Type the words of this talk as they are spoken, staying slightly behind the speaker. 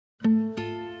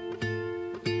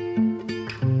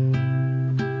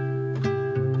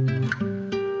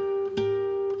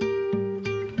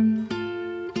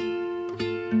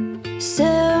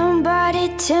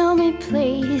me,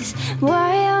 please,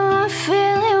 why am I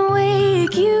feeling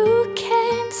weak? You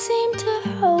can't seem to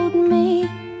hold me.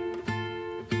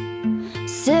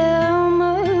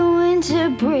 Summer, winter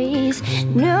breeze,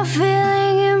 no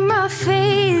feeling in my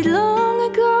feet.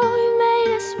 Long ago you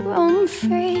made us roam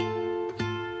free,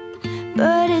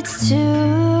 but it's too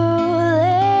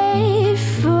late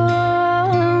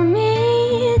for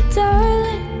me,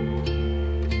 darling.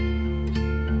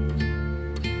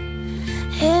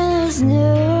 And there's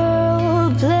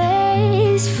no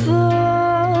place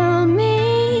for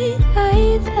me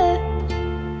either.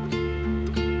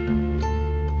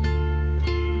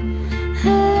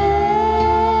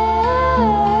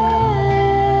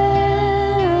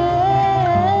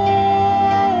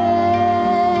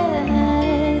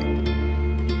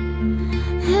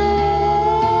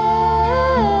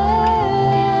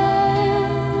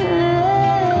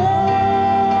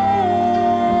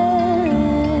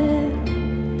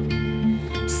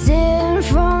 Sitting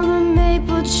from a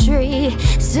maple tree,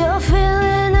 still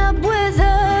filling up with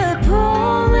a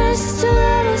promise to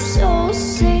let us all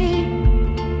see.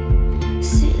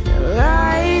 See the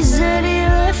lies that he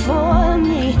left for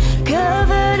me,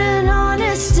 covered in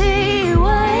honesty.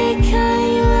 Why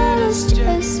can't you let us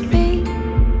just be?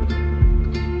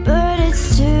 But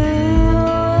it's too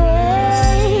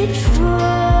late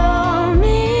for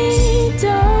me,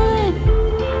 darling.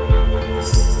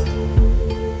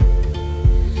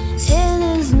 And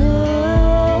there's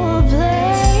no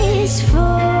place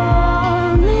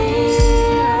for me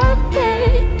out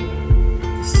there.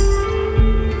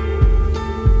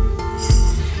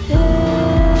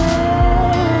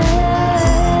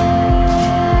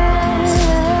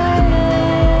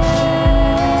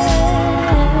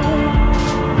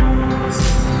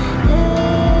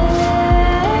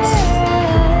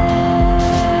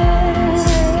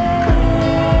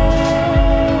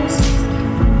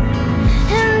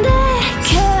 And I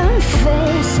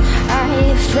confess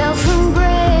I fell from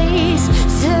grace,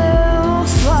 so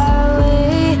far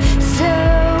away, so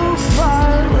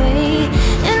far away.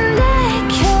 And I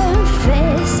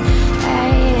confess I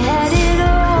had it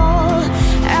all.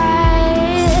 I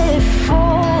let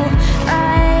fall.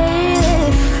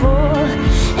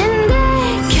 And I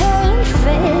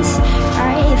confess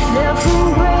I fell from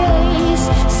grace,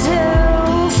 so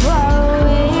far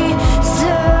away,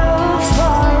 so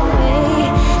far away.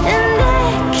 And I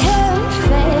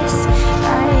confess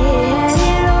I had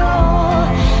it all.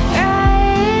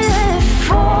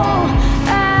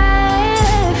 I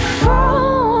let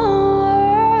fall.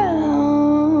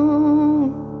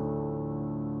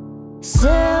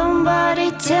 Somebody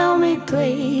tell me,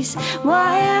 please,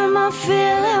 why am I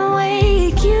feeling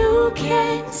weak? You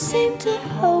can't seem to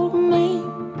hold me.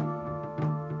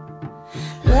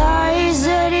 Lies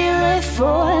that he left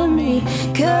for me,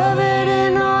 covered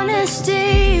in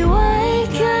honesty. Why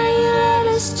can't you let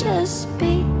us just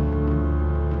be?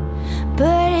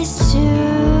 But it's too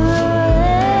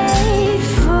late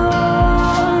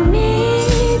for me,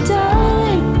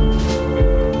 darling.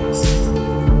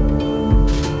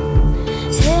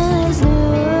 And there's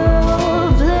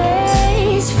no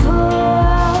place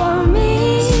for me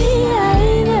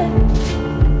either.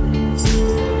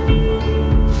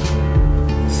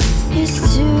 It's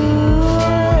too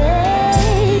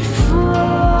late for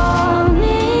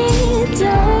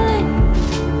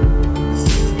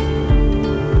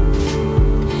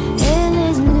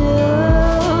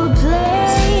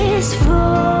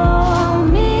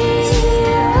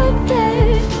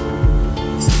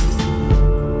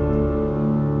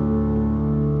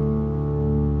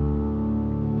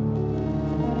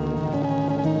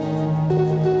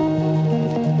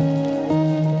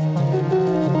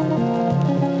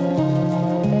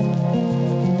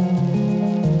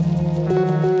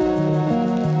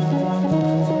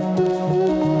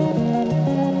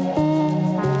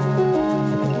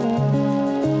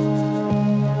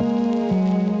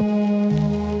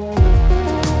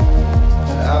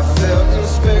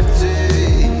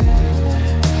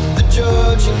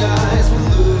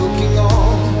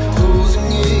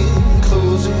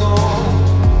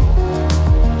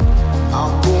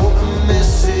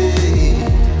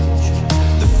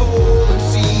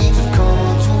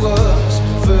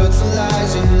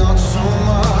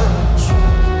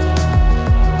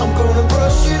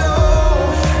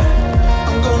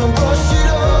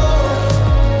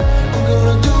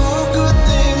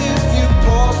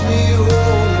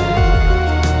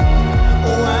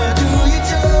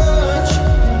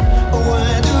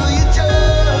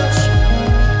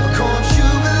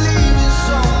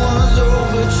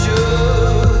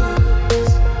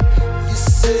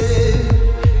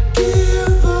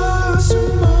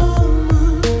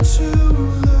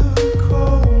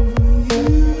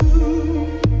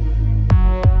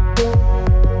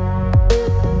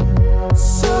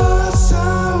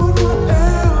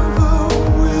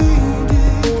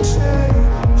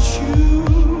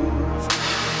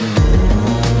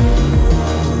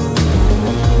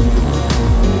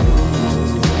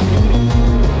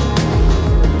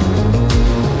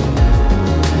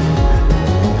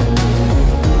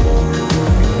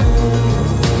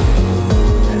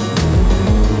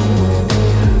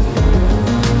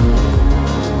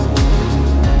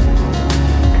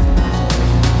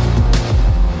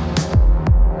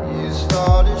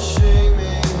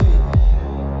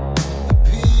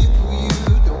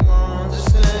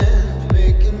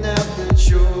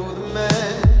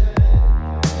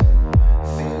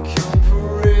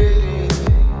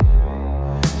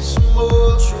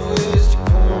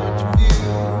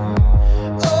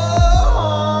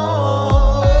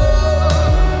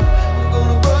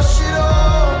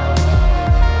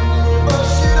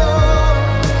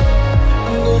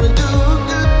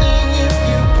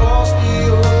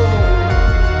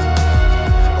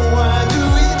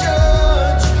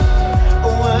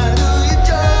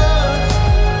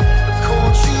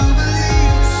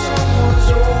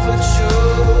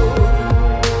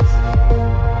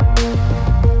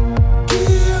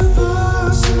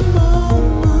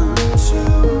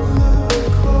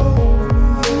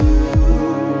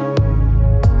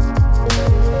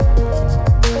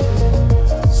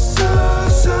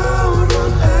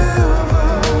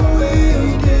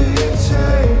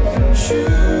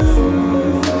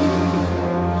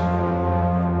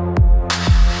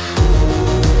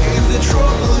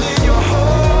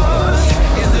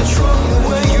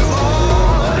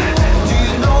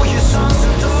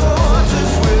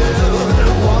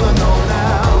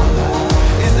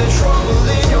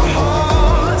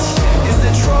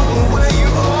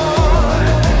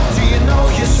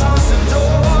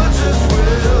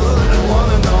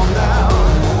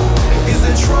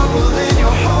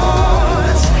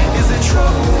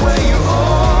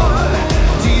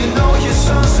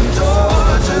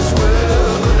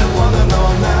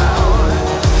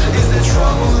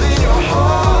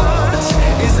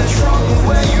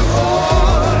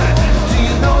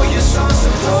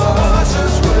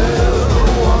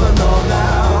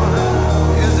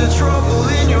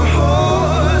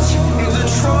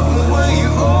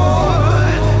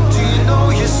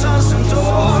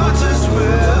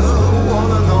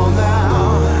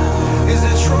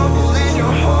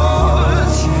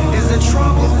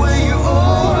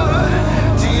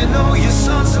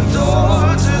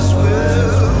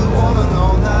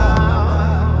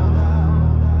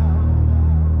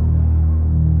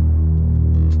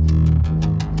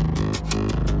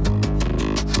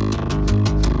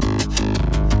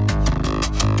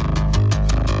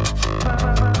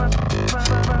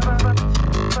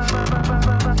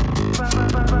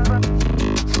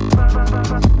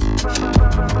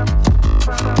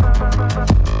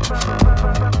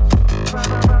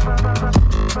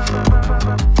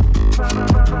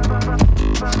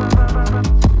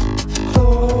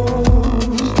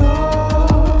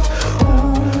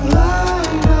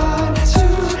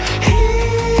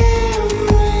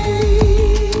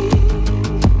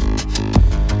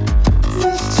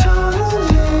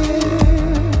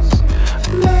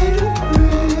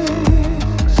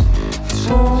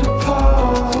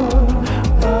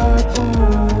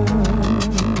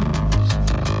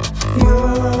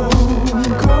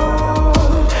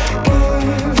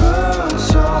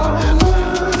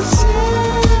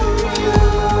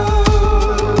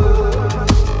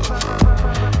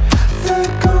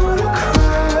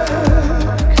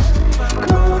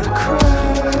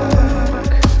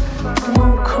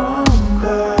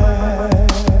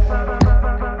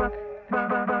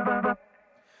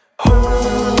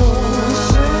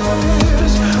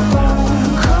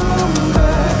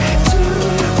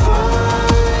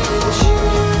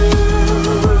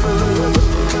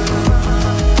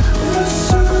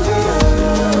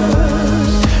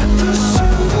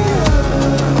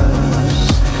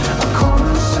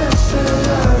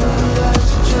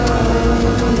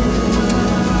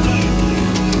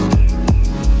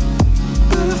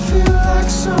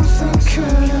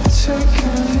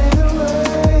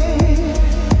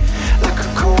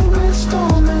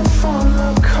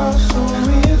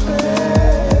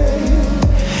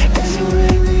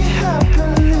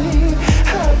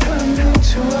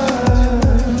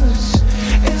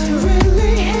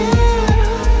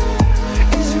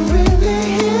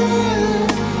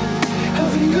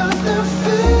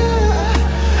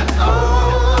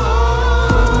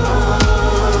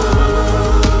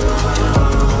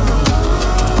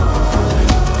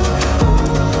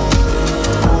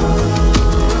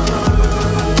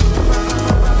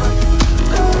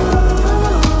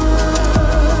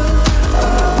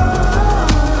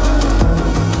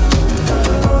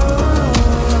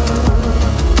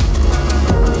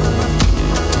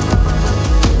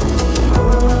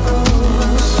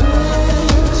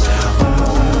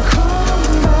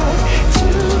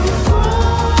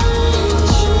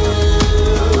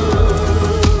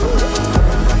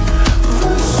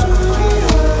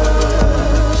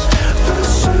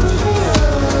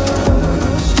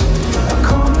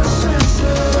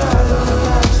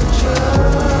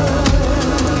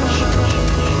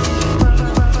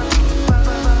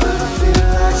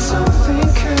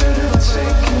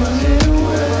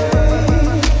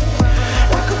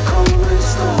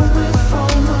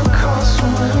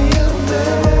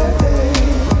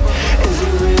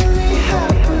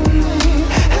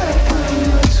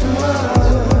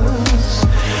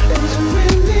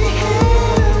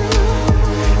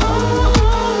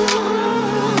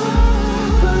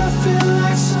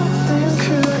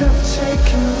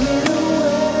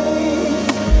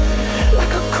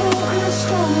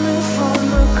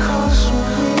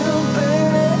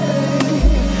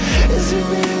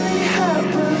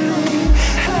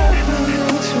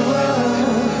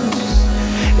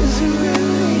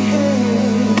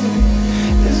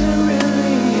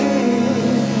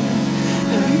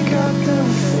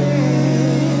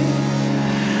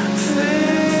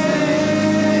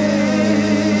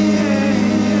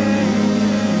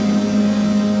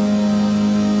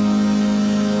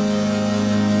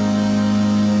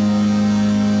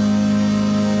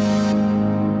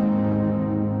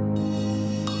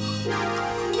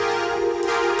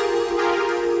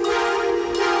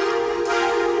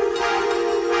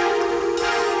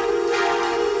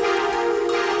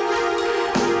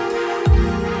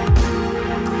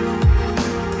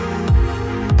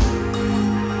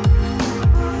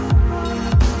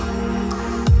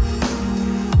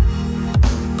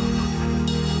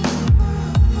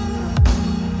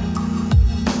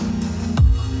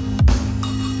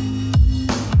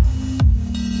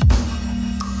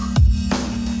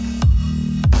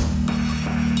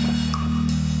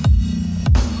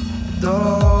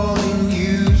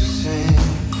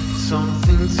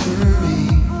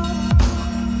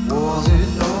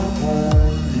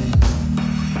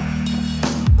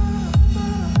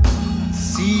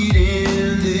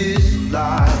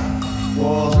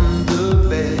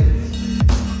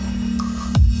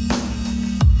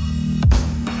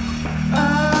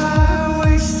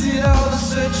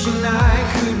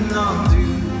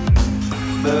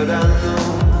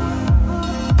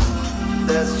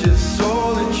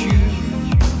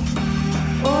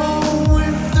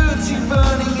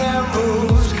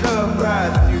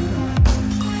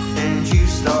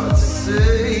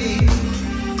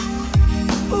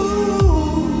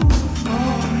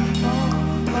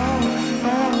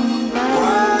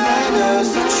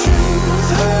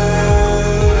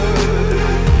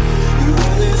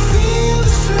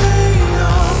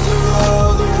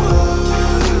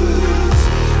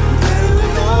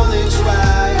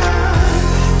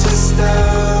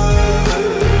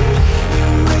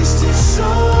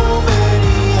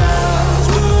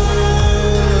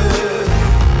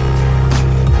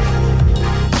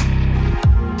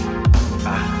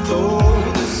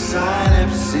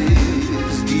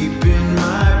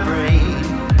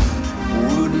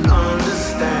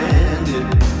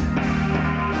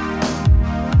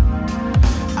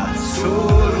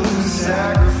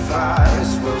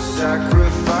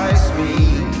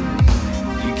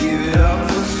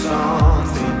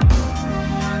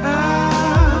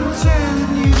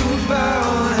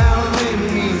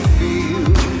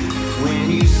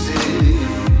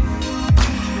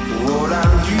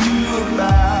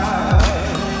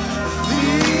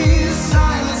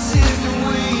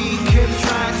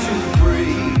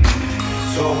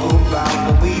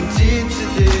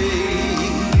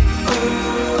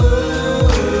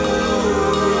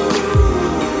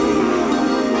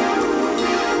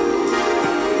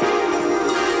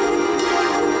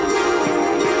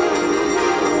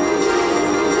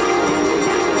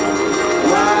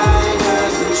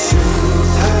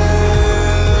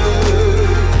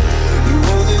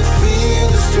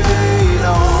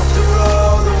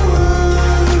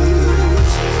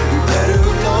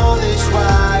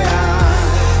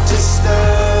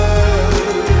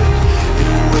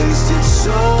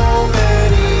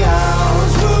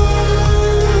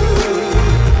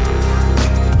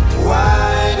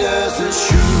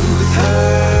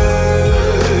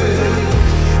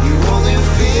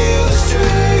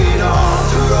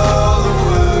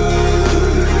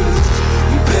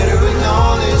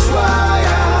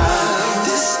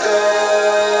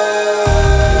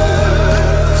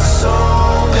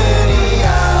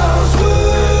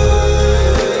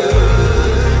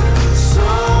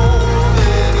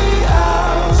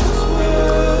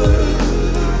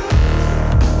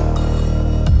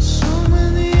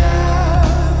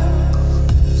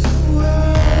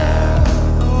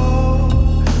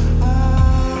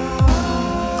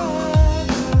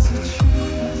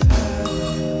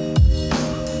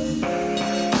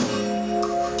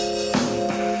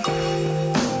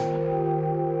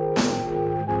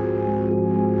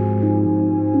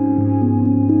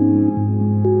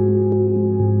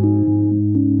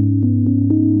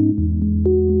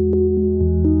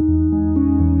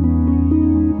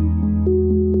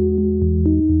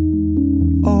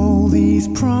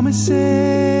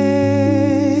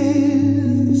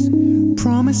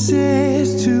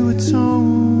promises to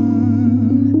atone.